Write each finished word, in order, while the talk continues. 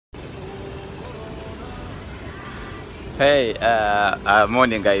Hey,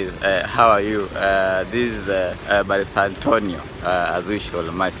 morning guys. How are you? This is Barista Antonio. As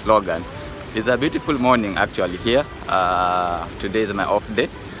usual, my slogan. It's a beautiful morning actually here. Today is my off day,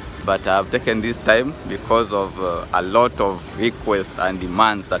 but I've taken this time because of a lot of requests and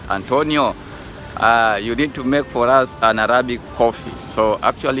demands that Antonio, you need to make for us an Arabic coffee. So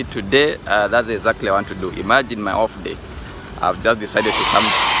actually today, that's exactly what I want to do. Imagine my off day. I've just decided to come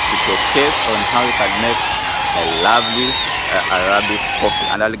to showcase on how you can make a lovely Arabic coffee,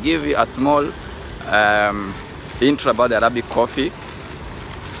 and I'll give you a small intro about the Arabic coffee,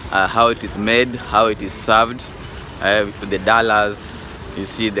 how it is made, how it is served, the dollars, you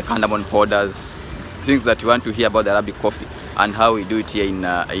see the cardamom powders, things that you want to hear about the Arabic coffee and how we do it here in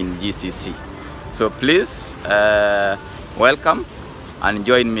GCC. So please welcome and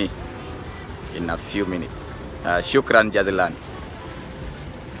join me in a few minutes. Shukran jazilan.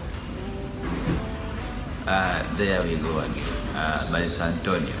 There we go again. Barista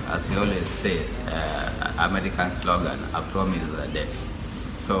Antonio, as we always say, American slogan, a promise is a debt.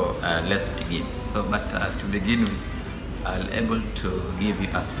 So let's begin. But to begin with, I'll be able to give you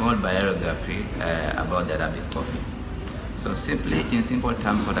a small biography about the Arabic coffee. So simply, in simple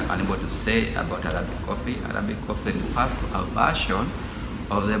terms, what I'm able to say about Arabic coffee refers to a version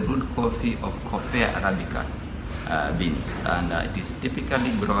of the brewed coffee of Coffea Arabica beans, and it is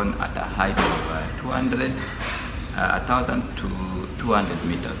typically grown at a height of 1,000 to 200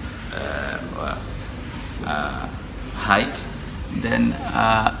 meters height. Then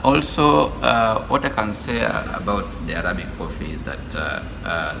also what I can say about the Arabic coffee is that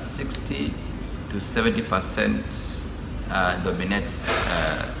 60 to 70% dominates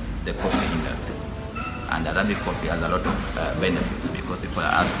the coffee industry, and Arabic coffee has a lot of benefits, because people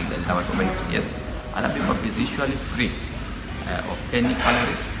are asking that how much benefits. Yes, Arabic coffee is usually free of any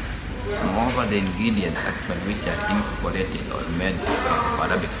calories. Moreover, the ingredients actually which are incorporated or made of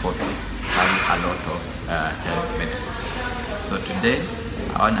Arabic coffee have a lot of health benefits. So today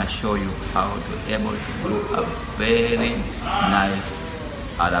I want to show you how to be able to brew a very nice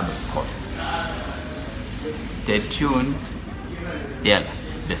Arabic coffee. Stay tuned. Yeah,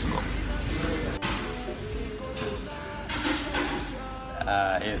 let's go.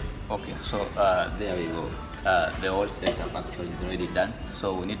 Yes, okay, so there we go. The whole setup actually is already done,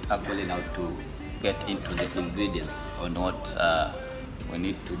 so we need actually now to get into the ingredients on what we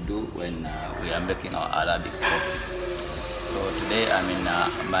need to do when we are making our Arabic coffee. So today I'm in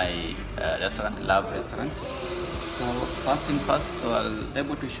my restaurant, Love Restaurant. So first thing first, so I'll be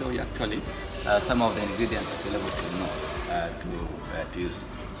able to show you actually some of the ingredients that you'll be able to know to use.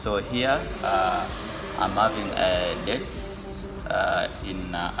 So here I'm having dates.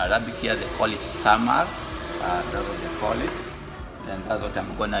 In Arabic here they call it tamar, that's what they call it. Then that's what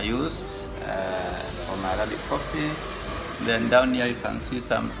I'm gonna use for my Arabic coffee. Then down here you can see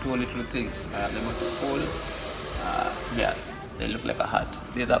some two little things I'm able to pull. Yes, they look like a hat.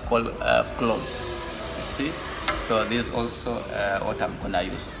 These are called cloves, you see. So this is also what I'm gonna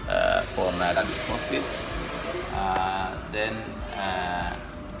use for my Arabic coffee. Then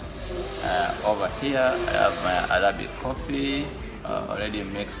over here I have my Arabic coffee already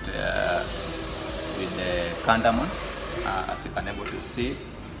mixed with the cardamom, as you can able to see.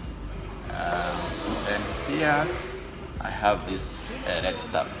 And here I have this red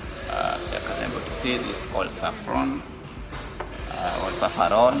stuff. You can able to see this called saffron or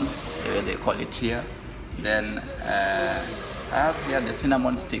saffron, the way they call it here. Then I have here the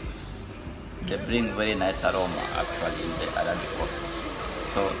cinnamon sticks. They bring very nice aroma actually in the Arabic coffee.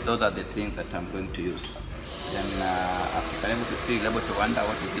 So those are the things that I'm going to use. Then as you can able to see, you're able to wonder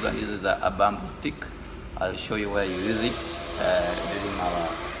what it is, and this is a bamboo stick. I'll show you where you use it during our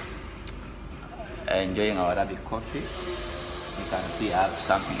enjoying our Arabic coffee. You can see I have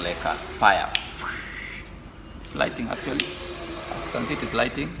something like a fire. It's lighting actually. As you can see, it is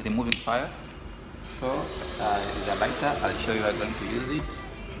lighting, removing fire. So it is a lighter. I'll show you how I'm going to use it.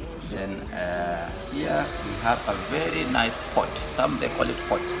 Then here we have a very nice pot. Some they call it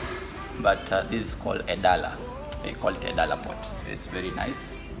pot, but this is called a dollar. They call it a dollar pot. It's very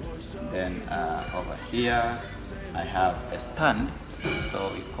nice. Then over here I have a stand,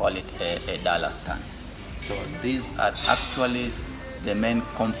 so we call it a dollar stand. So these are actually the main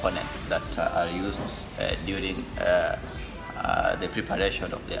components that are used during the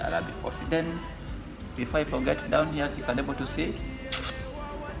preparation of the Arabic coffee. Then if I forget, down here, as you can able to see,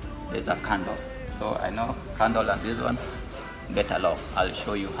 there's a candle. So I know candle and this one get along. I'll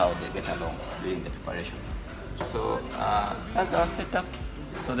show you how they get along during the preparation. So that's our setup.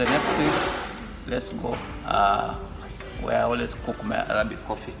 So the next thing, let's go where I always cook my Arabic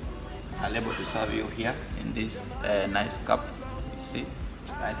coffee. I'm able to serve you here in this nice cup. You see,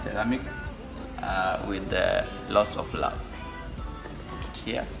 nice ceramic with lots of love. Put it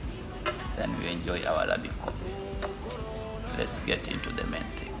here, then we enjoy our Arabic coffee. Let's get into the main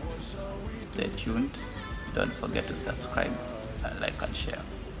thing. Stay tuned. Don't forget to subscribe, like and share.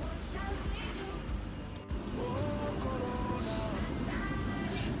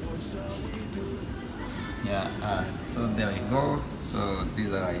 Yeah, so there we go. So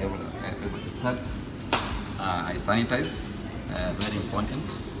these are able to start. I sanitize, very important.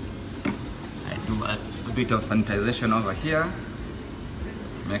 I do a bit of sanitization over here.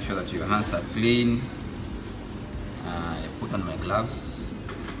 Make sure that your hands are clean. I put on my gloves.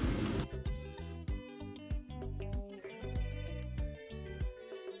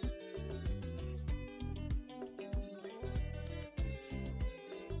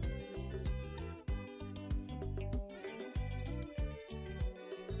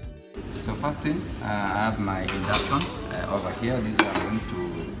 So first thing, I have my induction over here. This is where I'm going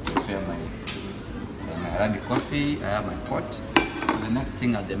to prepare my Arabic coffee. I have my pot. So the next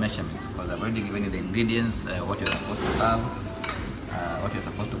thing are the measurements, because I've already given you the ingredients, what you're supposed to have, what you're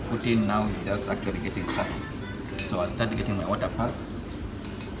supposed to put in. Now it's just actually getting started. So I'll start getting my water first.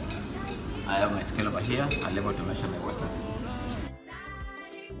 I have my scale over here. I'll be able to measure my water.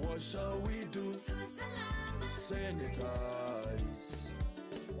 What shall we do? Sanitize.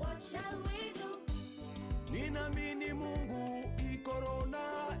 What shall we do?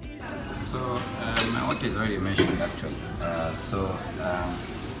 So my water is already measured actually.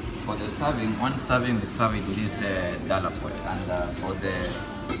 For the serving, one serving we serve in this dollar pot, and for the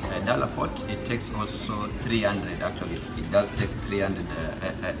dollar pot it takes also 300 actually. It does take 300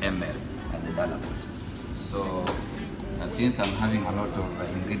 ml at the dollar pot. So since I'm having a lot of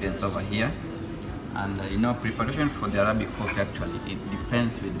ingredients over here, and you know, preparation for the Arabic coffee actually, it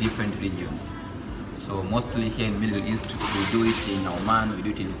depends with different regions. So mostly here in Middle East, we do it in Oman, we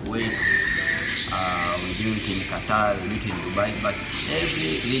do it in Kuwait, we do it in Qatar, we do it in Dubai, but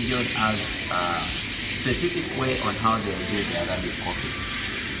every region has a specific way on how they do the Arabic coffee.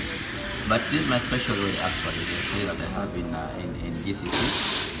 But this is my special way actually, the way that I have in GCC.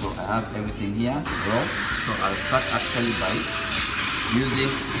 So I have everything here, raw. So I'll start actually by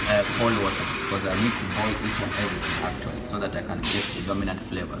using cold water, because I need to boil each and everything actually, so that I can get the dominant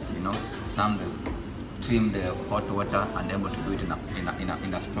flavors. You know, some trim the hot water and able to do it in a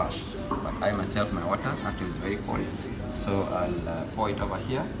splash. But I myself, my water actually is very cold, so I'll pour it over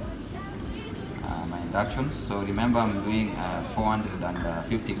here. My induction. So remember, I'm doing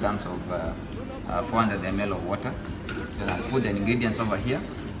 450 grams of 400 ml of water. Then I'll put the ingredients over here,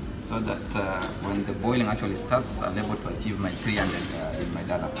 so that when the boiling actually starts, I'll be able to achieve my 300 in my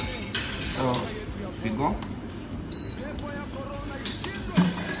dollar. So if we go,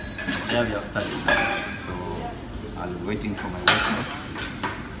 there we have started. So I'll be waiting for my water,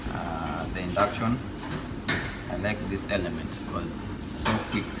 the induction. I like this element because it's so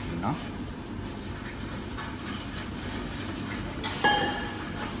quick, you know.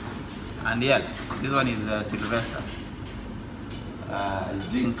 And yeah, this one is Sylvester. He's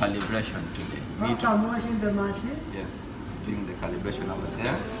doing calibration today. Yes, he's doing the calibration over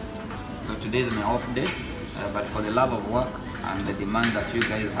there. So today is my off day, but for the love of work and the demand that you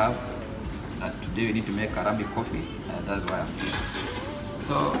guys have, that today we need to make Arabic coffee, that's why I'm here.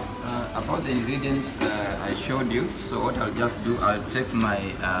 So about the ingredients I showed you, so what I'll just do, I'll take my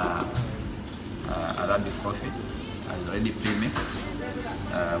Arabic coffee. It's already pre-mixed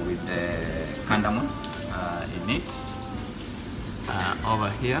with the cardamom in it. Over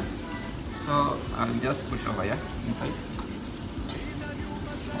here, so I'll just put over here inside,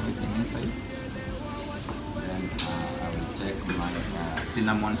 everything inside. Then I will take my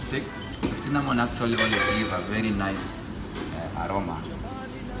cinnamon sticks. The cinnamon actually always give a very nice aroma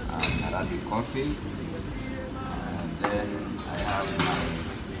and Arabic coffee. And then I have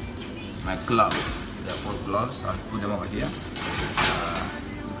my cloves. They're 4 cloves. I'll put them over here.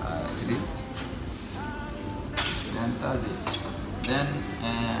 3. And that's it. Then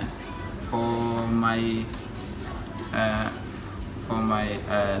for my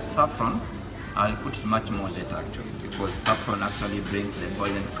saffron, I'll put much more later actually, because saffron actually brings the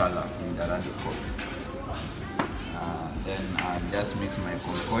golden color in the Arabic coffee. Then I'll just mix my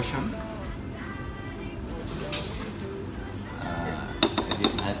concoction. Get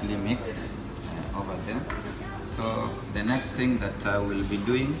it nicely mixed over there. So the next thing that I will be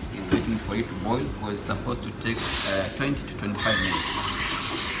doing is waiting for it to boil, because it's supposed to take 20 to 25 minutes.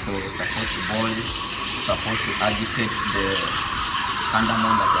 So it's supposed to boil, it's supposed to agitate the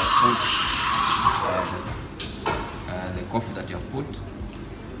cardamom that you have put, the coffee that you have put.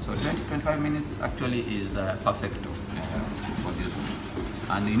 So So 20-25 minutes actually is perfecto for this one.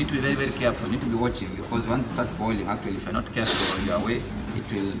 And you need to be very, very careful. You need to be watching, because once it starts boiling, actually, if you're not careful or you're away,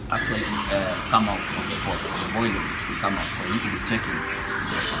 it will actually come out of the pot. The boiling will come out. So you need to be checking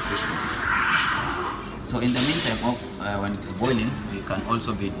the consistency. So in the meantime, when it is boiling, we can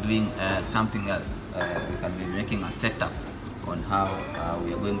also be doing something else. We can be making a setup on how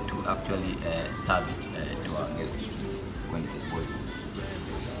we are going to actually serve it to our guests when it is boiling.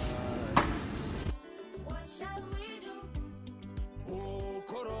 What shall we do? Oh,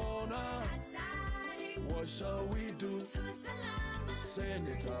 Corona, what shall we do? To Salama.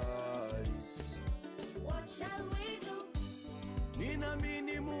 Sanitize. What shall we do?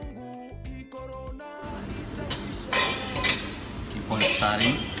 Ninaamini Mungu, hii Corona itaisha. Keep on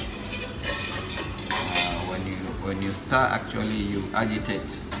stirring. When you stir, actually you agitate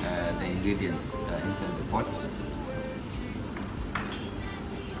the ingredients inside the pot.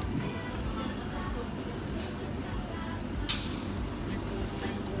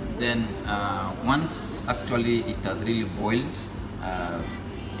 Then once actually it has really boiled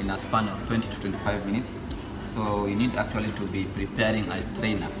in a span of 20 to 25 minutes, so you need actually to be preparing a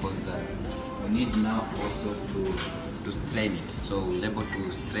strainer, because we need now also to strain it. So we're able to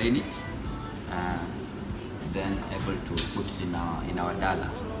strain it, then able to put it in our dala.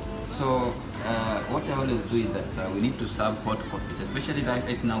 So what I always do is that we need to serve hot coffees, especially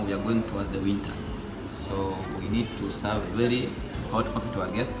right now we are going towards the winter. So we need to serve very hot coffee to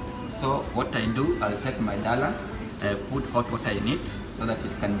our guests. So what I do, I'll take my dala, put hot water in it so that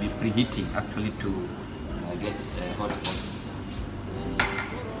it can be preheating actually to get hot coffee.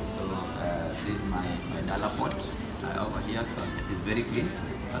 So this is my dala pot over here, so it's very clean.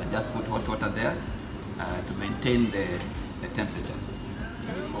 I'll just put hot water there to maintain the temperatures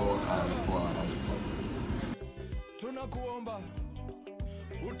before pour our pot. Tunakuomba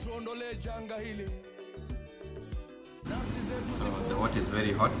utuondolee janga hili. So the water is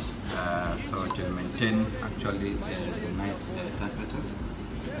very hot, so to maintain actually the nice temperatures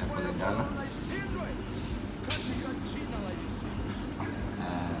for the dala.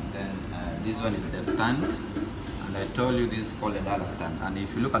 Then this one is the stand, and I told you this is called the dala stand. And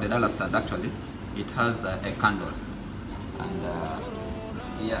if you look at the dala stand, actually it has a candle, and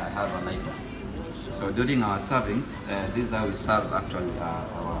here I have a lighter. So during our servings, this is how we serve actually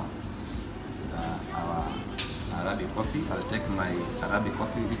our Arabic coffee. I'll take my Arabic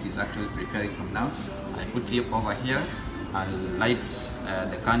coffee, which is actually preparing from now. I put it over here. I'll light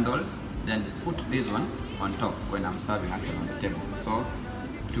the candle, then put this one on top when I'm serving actually on the table. So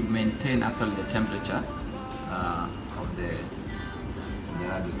to maintain actually the temperature of the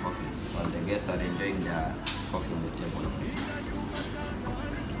Arabic coffee while the guests are enjoying their coffee on the table.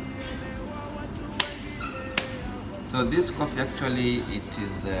 So this coffee actually, it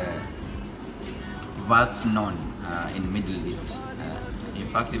is vast known in Middle East. In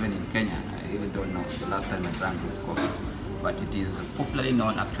fact, even in Kenya, I really don't know the last time I drank this coffee, but it is popularly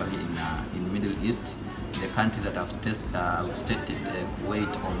known actually in Middle East, the countries that have stated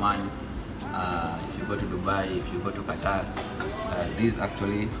Kuwait, Oman. If you go to Dubai, if you go to Qatar, this is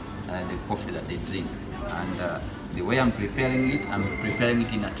actually the coffee that they drink. And the way I'm preparing it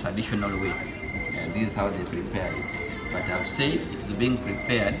in a traditional way. This is how they prepare it. But I've said it's being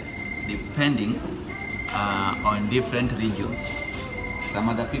prepared depending on different regions. Some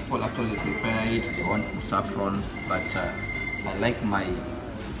other people actually prepare it, they want saffron, but I like my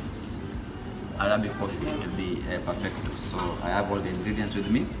Arabic coffee to be perfecto. So I have all the ingredients with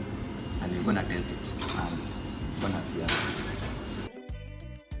me, and we're gonna taste it, and we're gonna see how.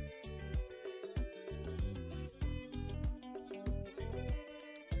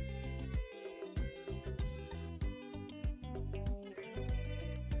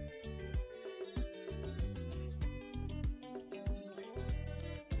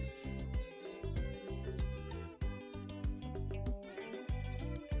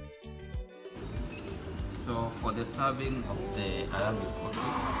 So for the serving of the Arabic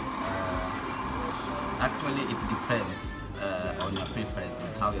coffee, actually it depends on your preference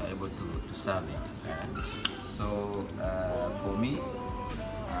on how you're able to serve it. So for me,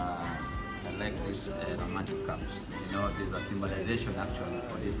 I like these romantic cups. You know, there's a symbolization actually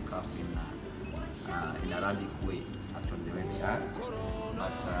for this cup in Arabic way, actually the way they are.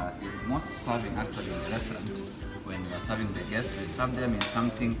 But in most serving actually in the restaurant, when we are serving the guests, we serve them in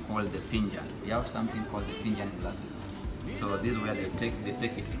something called the finjān. We have something called the finjān glasses. So this is where they take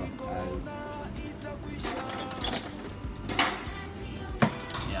it from.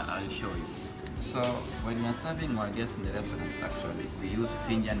 Yeah, I'll show you. So when we are serving our guests in the restaurants, actually we use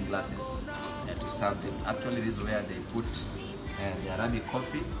finjān glasses to serve them. Actually, this is where they put the Arabic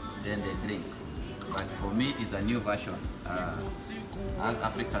coffee, then they drink. But for me, it's a new version. As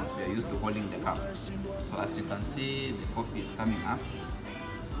Africans, we are used to holding the cup. So as you can see, the coffee is coming up.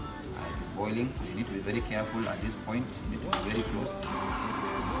 It's boiling. You need to be very careful at this point. You need to be very close.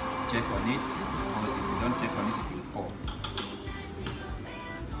 Check on it, because if you don't check on it, it will pour.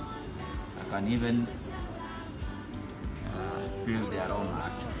 I can even feel the aroma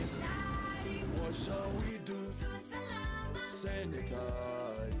actually. What shall we do?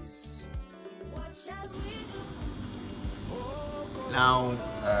 Sanitize. What shall we do? Now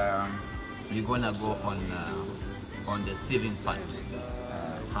we're gonna go on the sieving part.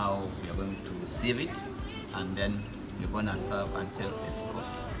 How we are going to sieve it, and then we're gonna serve and taste this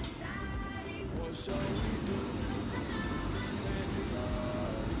coffee.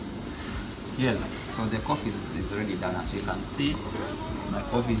 Here, so the coffee is already done. As you can see, my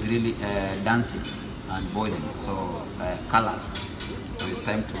coffee is really dancing and boiling. So colors. So it's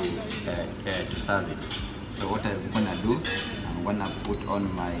time to serve it. So what I'm gonna do, I'm gonna put off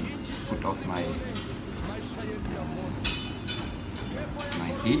my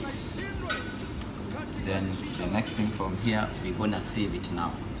heat. Then the next thing from here, we're gonna sieve it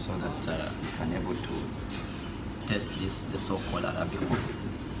now, so that we can able to taste the so-called Arabic coffee.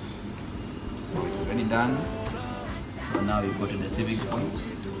 So it's already done. So now we go to the sieving point.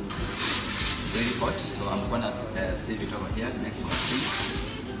 Very hot, so I'm gonna sieve it over here. The next one,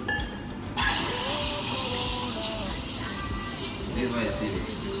 this is where I sieve it.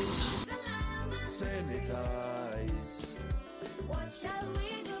 Sanitize. What shall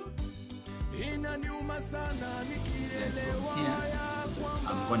we do? Inaniuma sana Then from nikielewa here, ya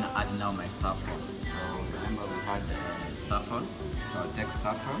I'm gonna add now my saffron. So remember we had saffron, so I'll take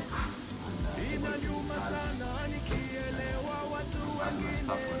saffron and inaniuma sana nikielewa watu add my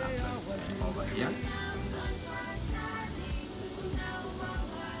saffron actually over here.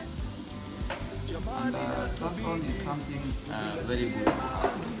 And saffron is something very good to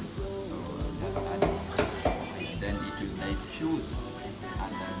have. So just add it. Then it will diffuse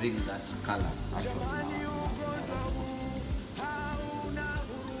and bring that color actually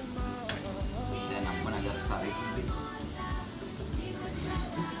then I'm gonna just stir it a bit.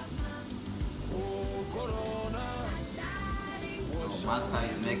 So master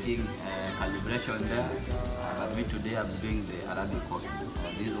is making calibration there, but me today I'm doing the Arabic coffee.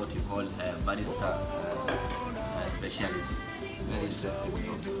 This is what you call barista specialty. Very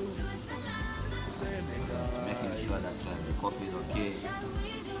interesting job. Making sure that the coffee is okay,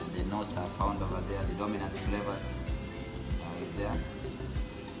 the notes are found over there, the dominant flavors is there.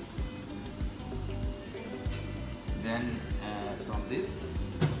 Then from this,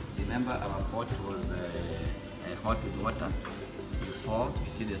 remember our pot was hot with water. You pour,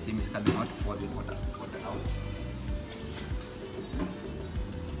 you see the steam is coming out, pour the water out.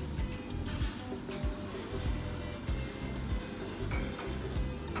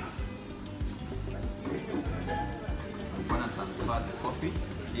 I'm gonna transfer the coffee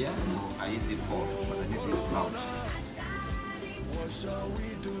here, so I easily pour, but I need this cloud. What shall we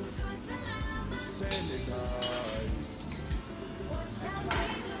do? Sanitize. What shall we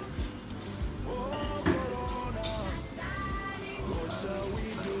do?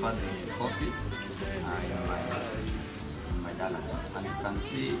 Transfer the coffee in my dollar, and you can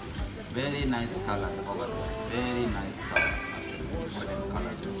see very nice color over there. Very nice color. Golden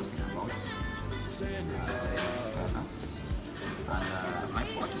color to talking about. And my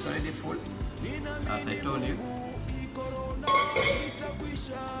pot is already full. As I told you.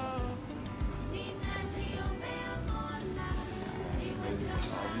 Ninajiombea Mola,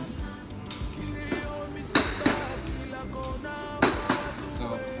 So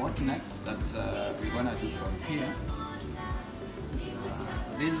what next that we're gonna do from here?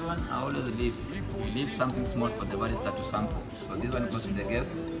 This one I always leave something small for the barista to sample. So this one goes to the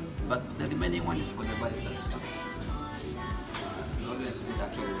guest, but the remaining one is for the barista to sample. It's always good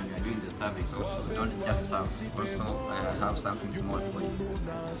actually when you are doing the service also. Don't just serve, also have something small for you to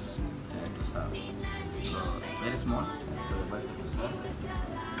serve. So very small for the barista to serve.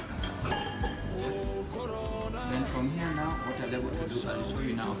 Yes. Then from here now, what I'm able to do, I'll show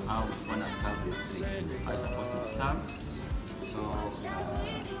you now how we're gonna serve this drink. How it's supposed to be served. So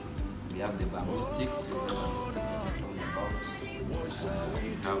we have the bamboo sticks, that I told you about. We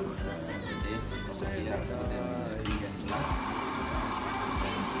have the dates over here, put them in the big and black.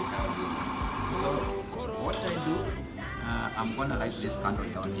 So what I do, I'm gonna light this candle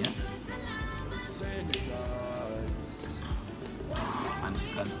down here. And you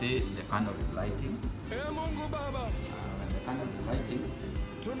can see the candle is lighting. Mungu Baba, When the candle is lighting,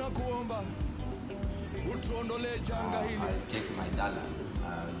 tunakuomba utuondolee janga hili, I'll take my dala,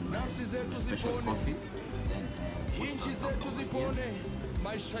 nafsi zetu special zipone, coffee, then put nchi on top zetu over here. zipone,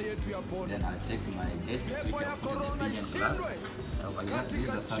 maisha yetu yapone. Then I'll take my dates, which Pepo ya are put in the korona finjān ishindwe glass. Over here, this is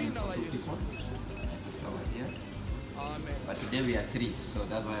katika the serving jina for la 2 Yesu. people. I put over here. Amen. But today we are 3, so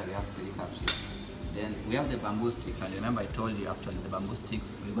that's why we have 3 cups here. Then we have the bamboo sticks, and remember I told you actually the bamboo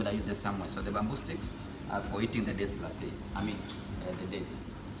sticks, we're going to use them somewhere. So the bamboo sticks are for eating the dates latte, the dates.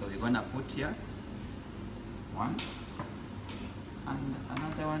 So we're going to put here 1, and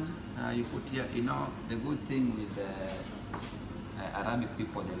another one you put here. You know, the good thing with Arabic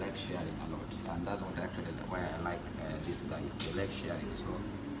people, they like sharing a lot, and that's what actually why I like these guys, they like sharing. So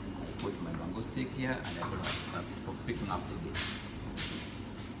I put my bamboo stick here, and I put it's for picking up the dates.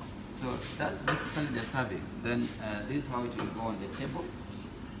 So that's basically the serving. Then this is how it will go on the table.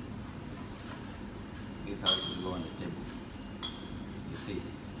 This is how it will go on the table. You see.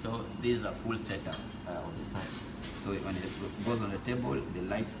 So this is a full setup of the serving. So when it goes on the table, the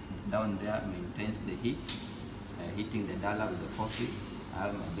light down there maintains the heat, heating the dala with the coffee. I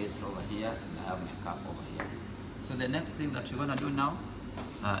have my dates over here, and I have my cup over here. So the next thing that we're gonna do now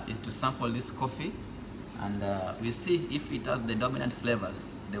is to sample this coffee, and we see if it has the dominant flavors,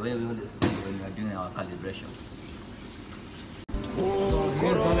 the way we always see when we are doing our calibration. So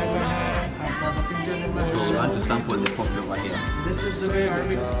we want to sample the coffee over here. This is the way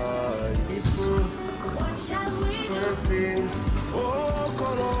Arabic people What shall we do? saying Oh,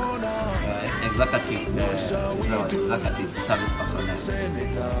 corona, Executive service personnel.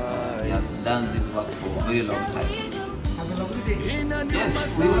 He has done this work for a very long time. have a lovely day.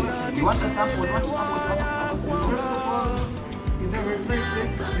 Yes, you want a sample? You want to sample? First of all, in the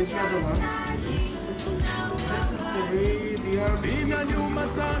website this are the ones. This is the way the Arabic inaniuma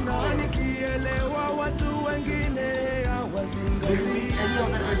sana nikielewa watu wengine hawazingatii. any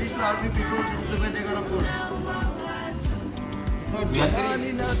of the traditional Arabic people, this is the way they're gonna put. We agree.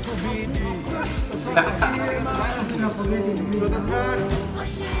 Jamani natubidi So the third,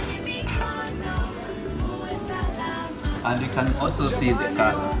 Osheni mikono, uwe salama. And you can also see the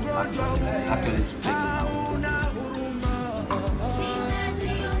car actually spreading out.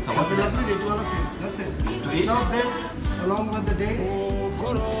 So what have a we lovely day to all of you. That's it. to eat? Now this, along with the day,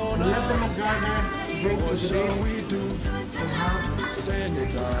 and let them enjoy their drink for the day and have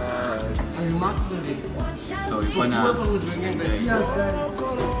sanitize. a remarkable day. So we're Whoever gonna who's drinking the Hejaz, guys.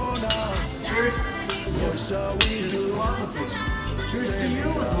 Cheers. What shall we do? Cheers to you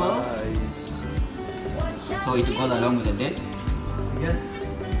as well. so it goes along with the dates. Yes.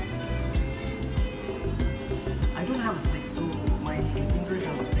 I don't have a stick, so my fingers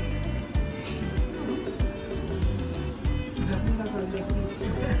have a stick.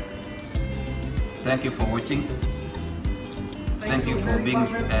 Thank you for watching. Thank you for being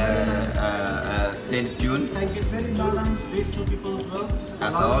stayed tuned. Thank you. Very balanced, these two people as well.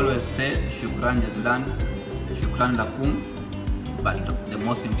 As I always say, shukran jazlan, shukran lakum. But the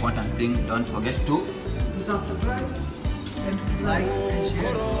most important thing, don't forget to Subscribe and like and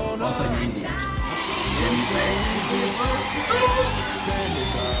share. also in India. Then say,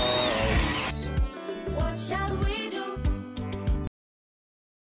 Sanitize. What shall we